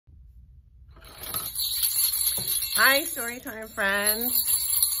Hi, Storytime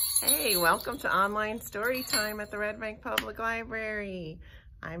friends. Hey, welcome to online Storytime at the Red Bank Public Library.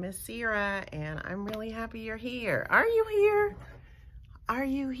 I'm Miss Sira, and I'm really happy you're here. Are you here? Are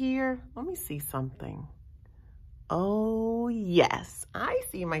you here? Let me see something. Oh, yes. I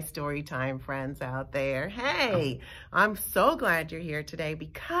see my Storytime friends out there. Hey, I'm so glad you're here today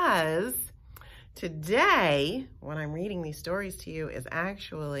because today, when I'm reading these stories to you, is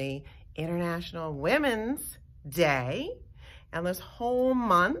actually International Women's Day. And this whole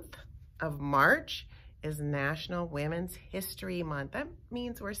month of March is National Women's History Month. That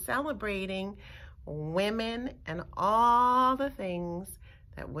means we're celebrating women and all the things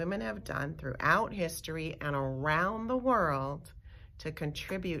that women have done throughout history and around the world to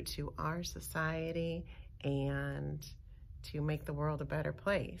contribute to our society and to make the world a better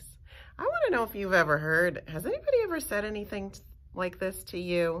place. I want to know if you've ever heard, has anybody ever said anything like this to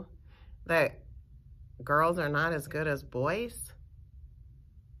you? That girls are not as good as boys?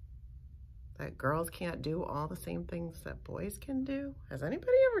 That girls can't do all the same things that boys can do? Has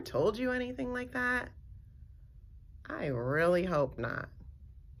anybody ever told you anything like that? I really hope not.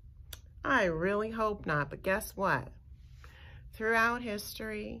 I really hope not, but guess what? Throughout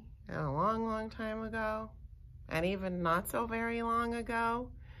history, and a long, long time ago, and even not so very long ago,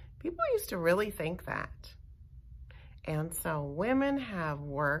 people used to really think that. And so women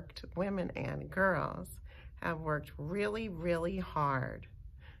and girls have worked really, really hard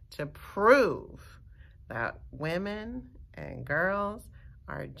to prove that women and girls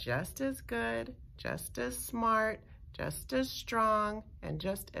are just as good, just as smart, just as strong, and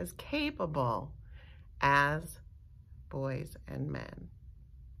just as capable as boys and men.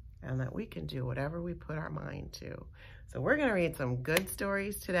 And that we can do whatever we put our mind to. So we're gonna read some good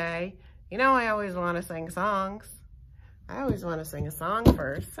stories today. You know, I always wanna sing songs. I always wanna sing a song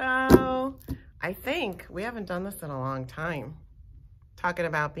first. So I think we haven't done this in a long time. Talking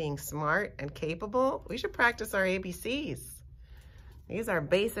about being smart and capable, we should practice our ABCs. These are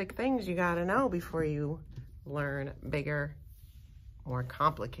basic things you gotta know before you learn bigger, more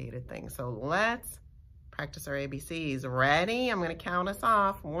complicated things. So let's practice our ABCs. Ready? I'm gonna count us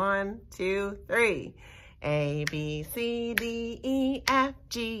off. 1, 2, 3. A, B, C, D, E, F,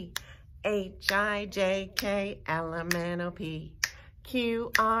 G, H, I, J, K, L, M, N, O, P,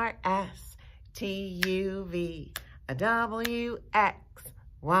 Q, R, S, T, U, V, W, X,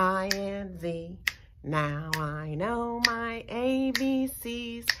 Y, and Z. Now I know my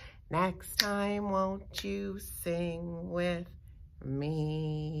ABCs. Next time, won't you sing with me?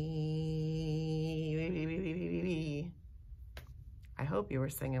 I hope you were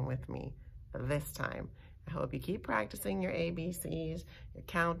singing with me this time. I hope you keep practicing your ABCs, your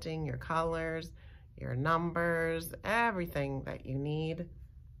counting, your colors, your numbers, everything that you need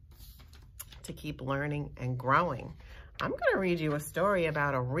to keep learning and growing. I'm going to read you a story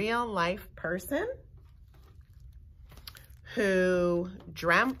about a real life person who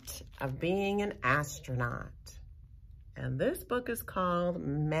dreamt of being an astronaut. And this book is called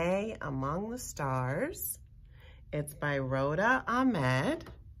Mae Among the Stars. It's by Roda, Ahmed.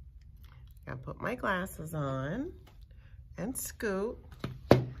 I'll put my glasses on and scoot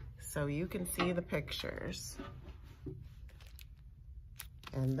so you can see the pictures.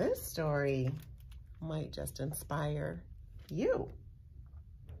 And this story might just inspire you.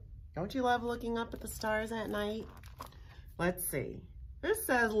 Don't you love looking up at the stars at night? Let's see. This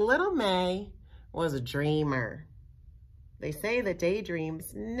says little Mae was a dreamer. They say that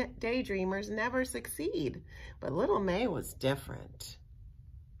daydreamers never succeed, but little Mae was different.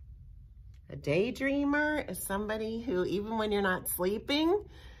 A daydreamer is somebody who, even when you're not sleeping,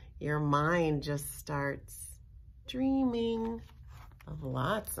 your mind just starts dreaming of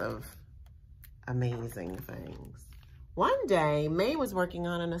lots of amazing things. One day, Mae was working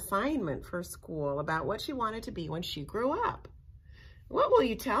on an assignment for school about what she wanted to be when she grew up. What will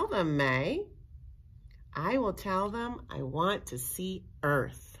you tell them, Mae? I will tell them I want to see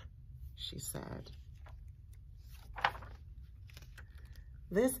Earth, she said.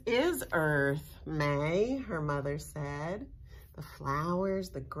 This is Earth, Mae, her mother said. The flowers,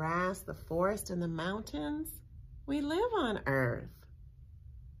 the grass, the forest, and the mountains. We live on Earth.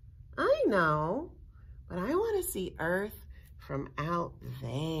 I know, but I want to see Earth from out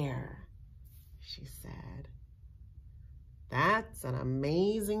there, she said. That's an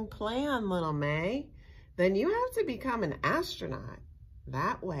amazing plan, little Mae. Then you have to become an astronaut.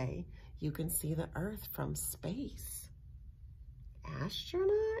 That way you can see the Earth from space.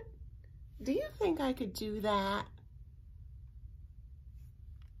 Astronaut? Do you think I could do that?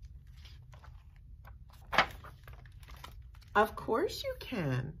 Of course you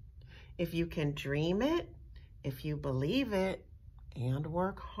can. If you can dream it If you believe it and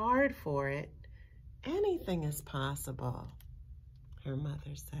work hard for it, anything is possible, her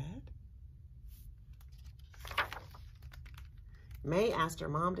mother said. Mae asked her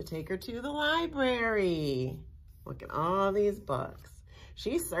mom to take her to the library. Look at all these books.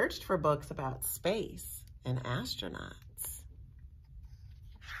 She searched for books about space and astronauts.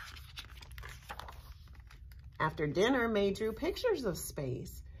 After dinner, Mae drew pictures of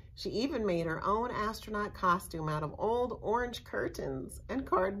space. She even made her own astronaut costume out of old orange curtains and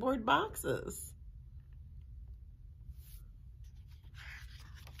cardboard boxes.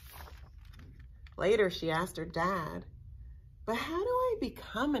 Later, she asked her dad, "But how do I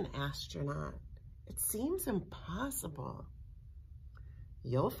become an astronaut? It seems impossible."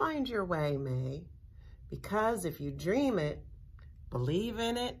 "You'll find your way, Mae, because if you dream it, believe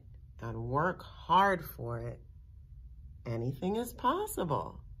in it, and work hard for it, anything is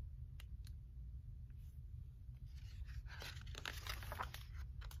possible."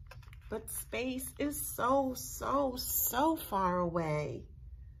 But space is so far away.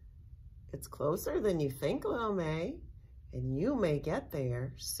 It's closer than you think, little Mae, and you may get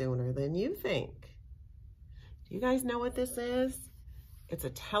there sooner than you think. Do you guys know what this is? It's a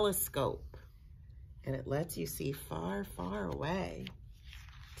telescope, and it lets you see far, far away.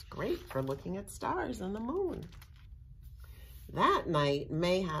 It's great for looking at stars and the moon. That night,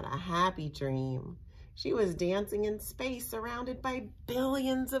 Mae had a happy dream. She was dancing in space, surrounded by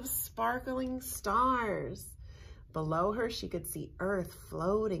billions of sparkling stars. Below her, she could see Earth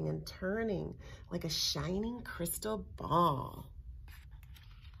floating and turning like a shining crystal ball.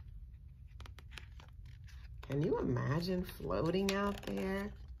 Can you imagine floating out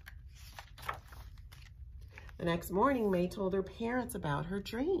there? The next morning, Mae told her parents about her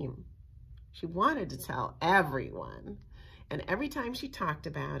dream. She wanted to tell everyone, and every time she talked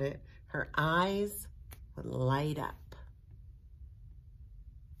about it, her eyes would light up.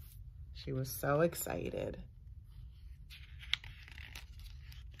 She was so excited.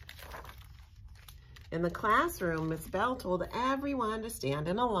 In the classroom, Miss Bell told everyone to stand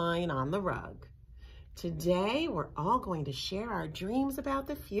in a line on the rug. Today, we're all going to share our dreams about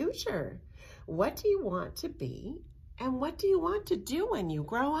the future. What do you want to be, and what do you want to do when you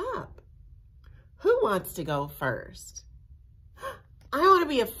grow up? Who wants to go first? "I want to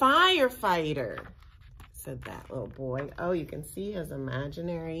be a firefighter," said that little boy. Oh, you can see his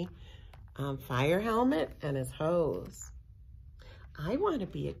imaginary fire helmet and his hose. "I want to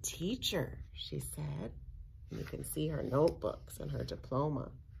be a teacher," she said. And you can see her notebooks and her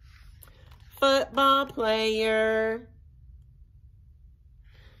diploma. "Football player."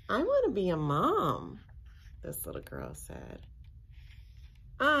 "I want to be a mom," this little girl said.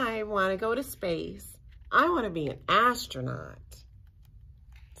 "I want to go to space. I want to be an astronaut,"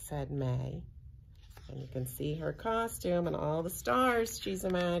 said Mae. And you can see her costume and all the stars she's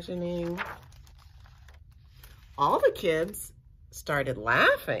imagining. All the kids started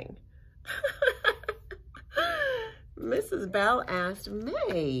laughing. Mrs. Bell asked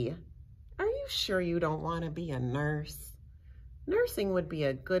Mae, "Are you sure you don't want to be a nurse? Nursing would be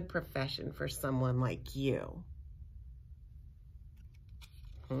a good profession for someone like you."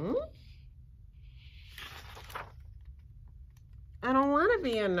 "I don't want to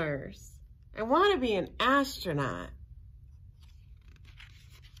be a nurse. I want to be an astronaut."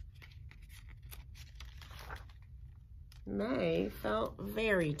 Mae felt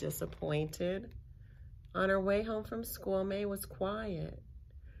very disappointed. On her way home from school, Mae was quiet.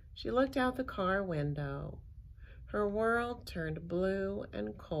 She looked out the car window. Her world turned blue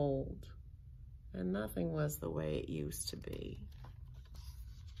and cold, and nothing was the way it used to be.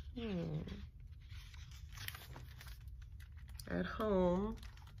 At home,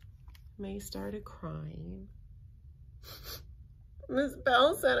 Mae started crying. "Miss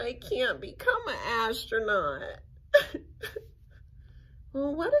Bell said I can't become an astronaut."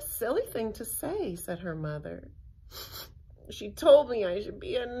 "Well, what a silly thing to say," said her mother. "She told me I should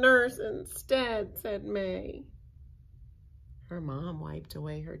be a nurse instead," said Mae. Her mom wiped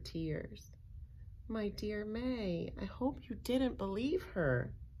away her tears. "My dear Mae, I hope you didn't believe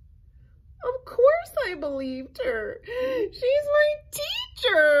her." "Of course I believed her. She's my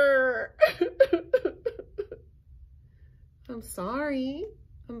teacher." I'm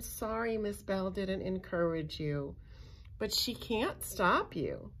sorry Miss Bell didn't encourage you, but she can't stop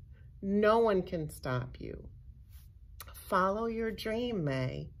you. No one can stop you. Follow your dream,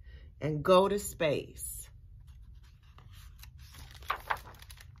 Mae, and go to space.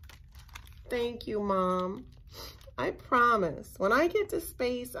 Thank you, Mom. I promise, when I get to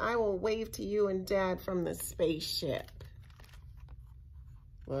space, I will wave to you and Dad from the spaceship.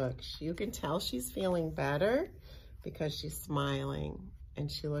 Look, you can tell she's feeling better because she's smiling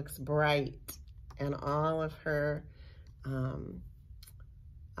and she looks bright, and all of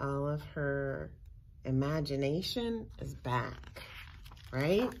her imagination is back,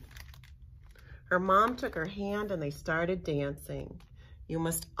 right? Her mom took her hand and they started dancing. You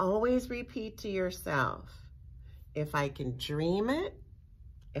must always repeat to yourself, if I can dream it,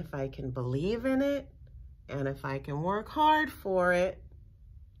 if I can believe in it, and if I can work hard for it,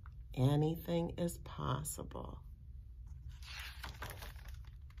 anything is possible.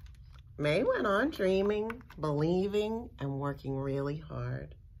 Mae went on dreaming, believing, and working really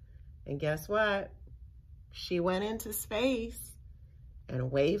hard. And guess what? She went into space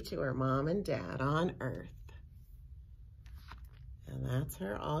and waved to her mom and dad on Earth. And that's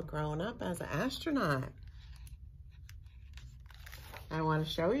her all grown up as an astronaut. I want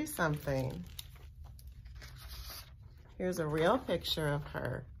to show you something. Here's a real picture of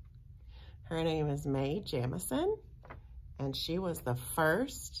her. Her name is Mae Jamison, and she was the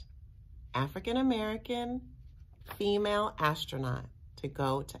first African-American female astronaut to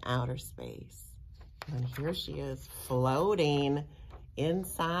go to outer space. And here she is floating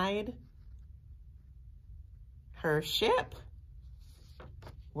inside her ship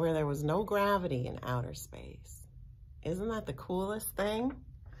where there was no gravity in outer space. Isn't that the coolest thing?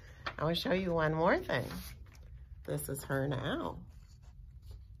 I want to show you one more thing. This is her now.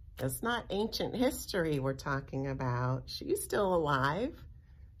 It's not ancient history we're talking about. She's still alive,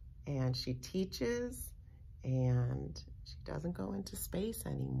 and she teaches, and she doesn't go into space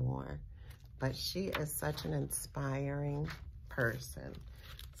anymore. But she is such an inspiring person.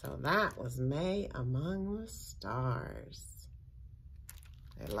 So that was Mae Among the Stars.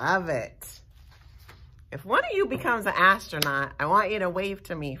 I love it. If one of you becomes an astronaut, I want you to wave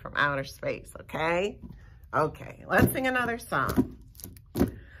to me from outer space, okay? Okay, let's sing another song.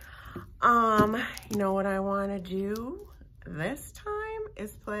 You know what I want to do this time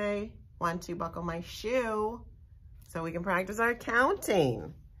is play 1, 2, buckle my shoe so we can practice our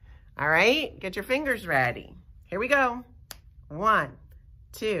counting. All right, get your fingers ready. Here we go. 1,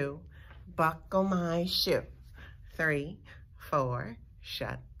 2, buckle my shoe. 3, 4,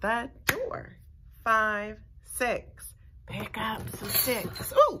 shut the door. 5, 6, pick up some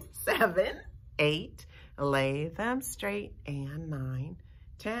sticks. Ooh, 7, 8, lay them straight, and 9,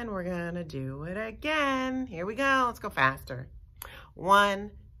 10. We're gonna do it again. Here we go. Let's go faster. 1,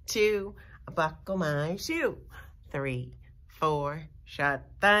 2, buckle my shoe. 3, 4, shut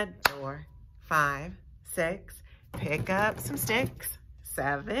the door. 5, 6, pick up some sticks.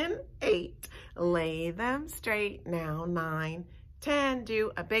 7, 8, lay them straight. Now 9, 10.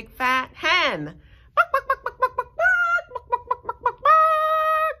 Do a big fat hen. Buck, buck, buck, buck, buck, buck, buck, buck, buck, buck, buck,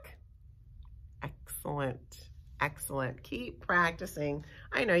 buck. Excellent. Excellent. Keep practicing.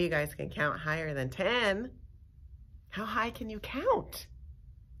 I know you guys can count higher than 10. How high can you count?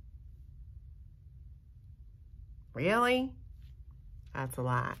 Really? That's a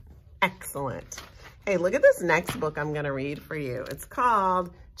lot. Excellent. Hey, look at this next book I'm going to read for you. It's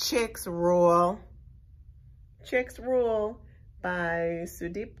called Chicks Rule. Chicks Rule by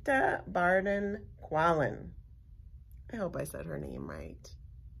Sudipta Bardhan-Quallen. I hope I said her name right.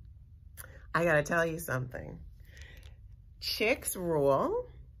 I got to tell you something. Chicks rule.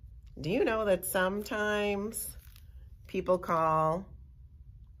 Do you know that sometimes people call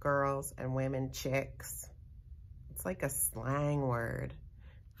girls and women chicks? It's like a slang word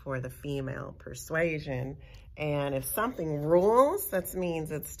for the female persuasion. And if something rules, that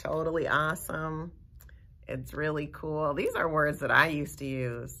means it's totally awesome. It's really cool. These are words that I used to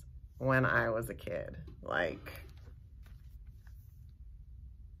use when I was a kid.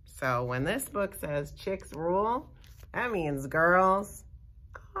 So when this book says chicks rule, that means girls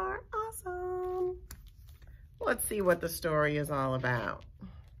are awesome. Let's see what the story is all about.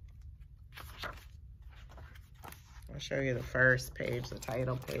 I'll show you the first page, the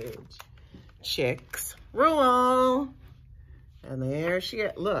title page. Chicks rule. And there she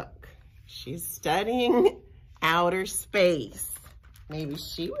is. Look, she's studying outer space. Maybe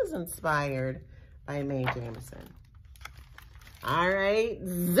she was inspired by Mae Jamison. All right,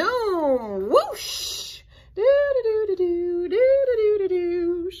 zoom, whoosh.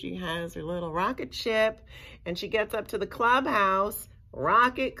 Do-do-do-do-do-do-do-do-do. She has her little rocket ship, and she gets up to the clubhouse.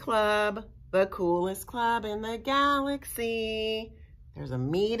 Rocket Club, the coolest club in the galaxy. There's a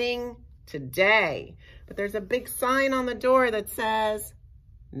meeting today, but there's a big sign on the door that says,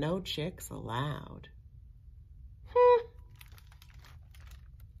 no chicks allowed.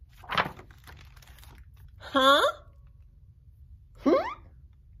 Huh?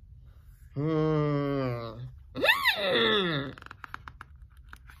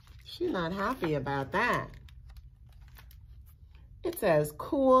 She's not happy about that. It says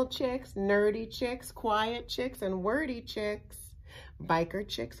cool chicks, nerdy chicks, quiet chicks, and wordy chicks. Biker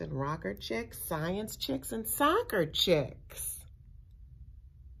chicks and rocker chicks, science chicks and soccer chicks.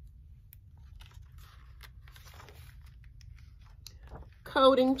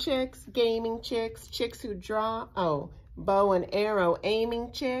 Coding chicks, gaming chicks, chicks who draw, bow and arrow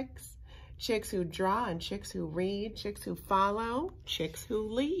aiming chicks, chicks who draw and chicks who read, chicks who follow, chicks who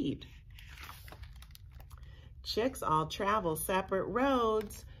lead. Chicks all travel separate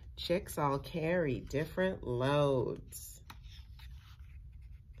roads, chicks all carry different loads.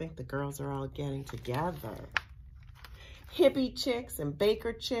 I think the girls are all getting together. Hippie chicks and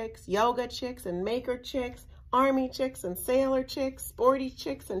baker chicks, yoga chicks and maker chicks, army chicks and sailor chicks, sporty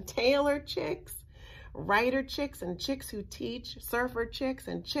chicks and tailor chicks, writer chicks and chicks who teach, surfer chicks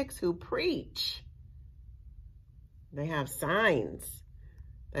and chicks who preach. They have signs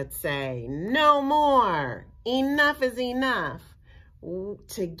that say, no more, enough is enough.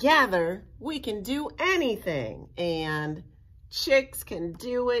 Together, we can do anything, and chicks can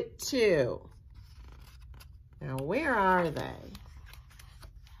do it too. Now, where are they?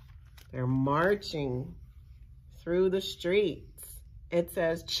 They're marching through the streets. It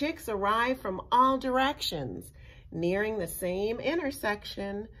says, chicks arrive from all directions, nearing the same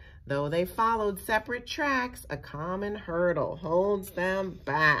intersection. Though they followed separate tracks, a common hurdle holds them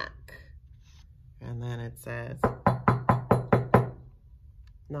back. And then it says,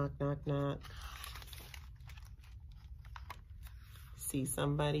 knock, knock, knock. See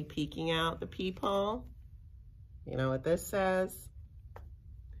somebody peeking out the peephole? You know what this says?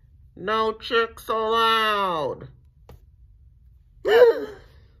 No chicks allowed.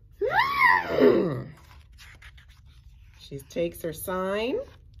 She takes her sign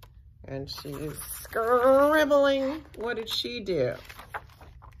and she's scribbling. What did she do?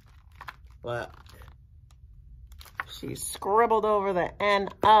 Look. She scribbled over the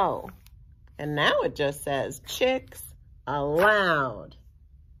N-O. And now it just says chicks allowed.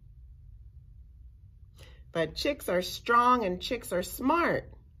 But chicks are strong and chicks are smart.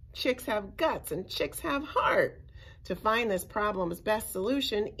 Chicks have guts and chicks have heart. To find this problem's best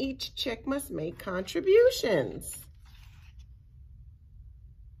solution, each chick must make contributions.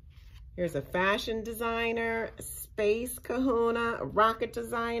 Here's a fashion designer, a space kahuna, a rocket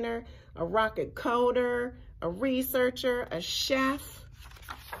designer, a rocket coder, a researcher, a chef.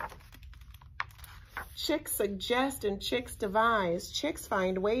 Chicks suggest and chicks devise. Chicks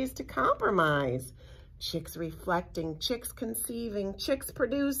find ways to compromise. Chicks reflecting, chicks conceiving, chicks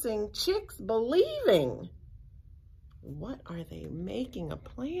producing, chicks believing. What are they making a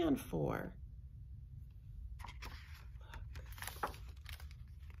plan for?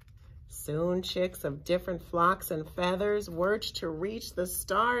 Soon chicks of different flocks and feathers work to reach the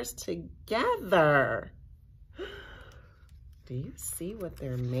stars together. Do you see what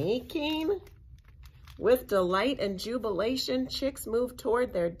they're making? With delight and jubilation, chicks move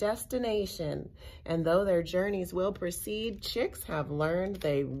toward their destination. And though their journeys will proceed, chicks have learned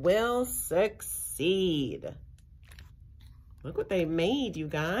they will succeed. Look what they made, you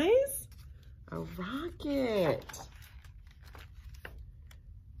guys. A rocket.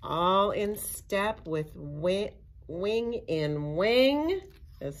 All in step with wing in wing.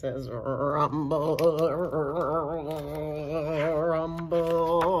 It says rumble,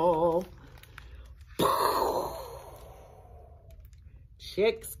 rumble.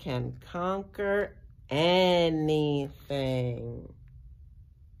 Chicks can conquer anything.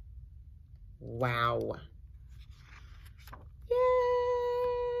 Wow. Yay!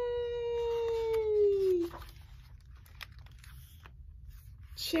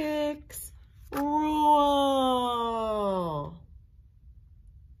 Chicks rule.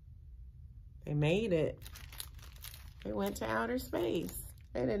 They made it. They went to outer space.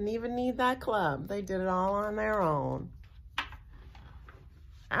 They didn't even need that club. They did it all on their own.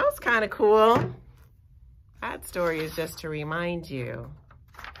 That was kind of cool. That story is just to remind you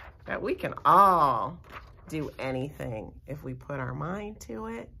that we can all do anything if we put our mind to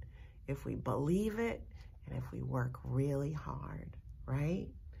it, if we believe it, and if we work really hard, right?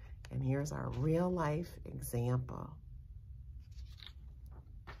 And here's our real life example.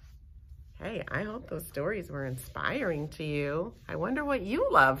 Hey, I hope those stories were inspiring to you. I wonder what you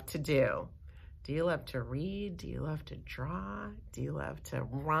love to do. Do you love to read? Do you love to draw? Do you love to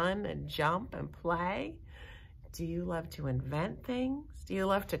run and jump and play? Do you love to invent things? Do you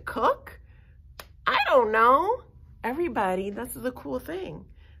love to cook? I don't know. Everybody, this is a cool thing,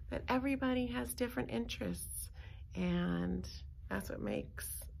 that everybody has different interests, and that's what makes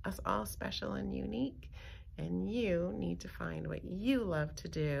us all special and unique. And you need to find what you love to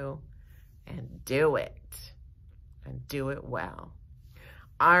do and do it. And do it well.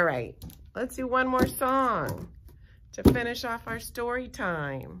 All right, let's do one more song to finish off our story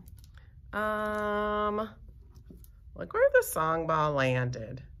time. Look where the song ball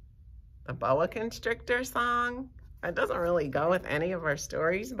landed. The boa constrictor song. It doesn't really go with any of our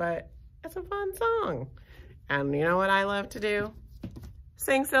stories, but it's a fun song. And you know what I love to do?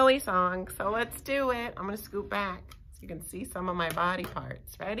 Sing silly songs. So let's do it. I'm gonna scoot back so you can see some of my body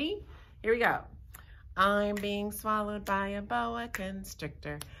parts. Ready? Here we go. I'm being swallowed by a boa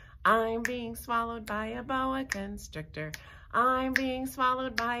constrictor. I'm being swallowed by a boa constrictor. I'm being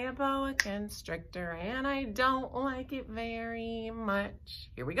swallowed by a boa constrictor, and I don't like it very much.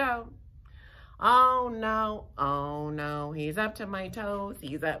 Here we go. Oh no, he's up to my toes,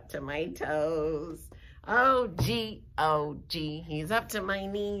 he's up to my toes. Oh gee, he's up to my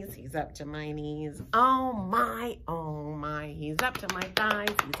knees, he's up to my knees. Oh my, he's up to my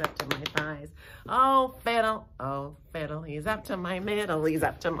thighs, he's up to my thighs. Oh fiddle, he's up to my middle, he's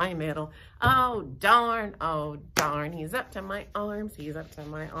up to my middle. Oh darn, he's up to my arms, he's up to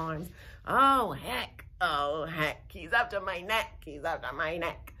my arms. Oh heck, he's up to my neck, he's up to my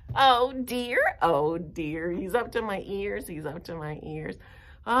neck. Oh dear, he's up to my ears, he's up to my ears.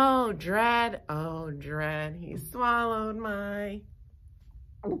 Oh dread, he swallowed my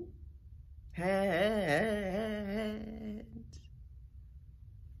head.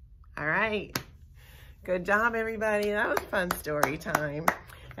 All right, good job everybody. That was fun story time.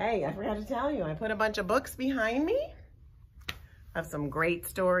 Hey, I forgot to tell you, I put a bunch of books behind me of some great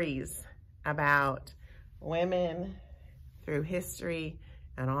stories about women through history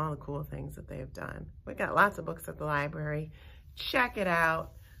and all the cool things that they've done. We've got lots of books at the library. Check it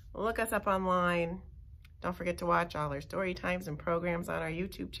out. Look us up online. Don't forget to watch all our story times and programs on our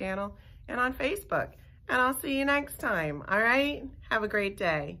YouTube channel and on Facebook. And I'll see you next time, all right? Have a great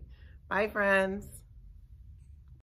day. Bye, friends.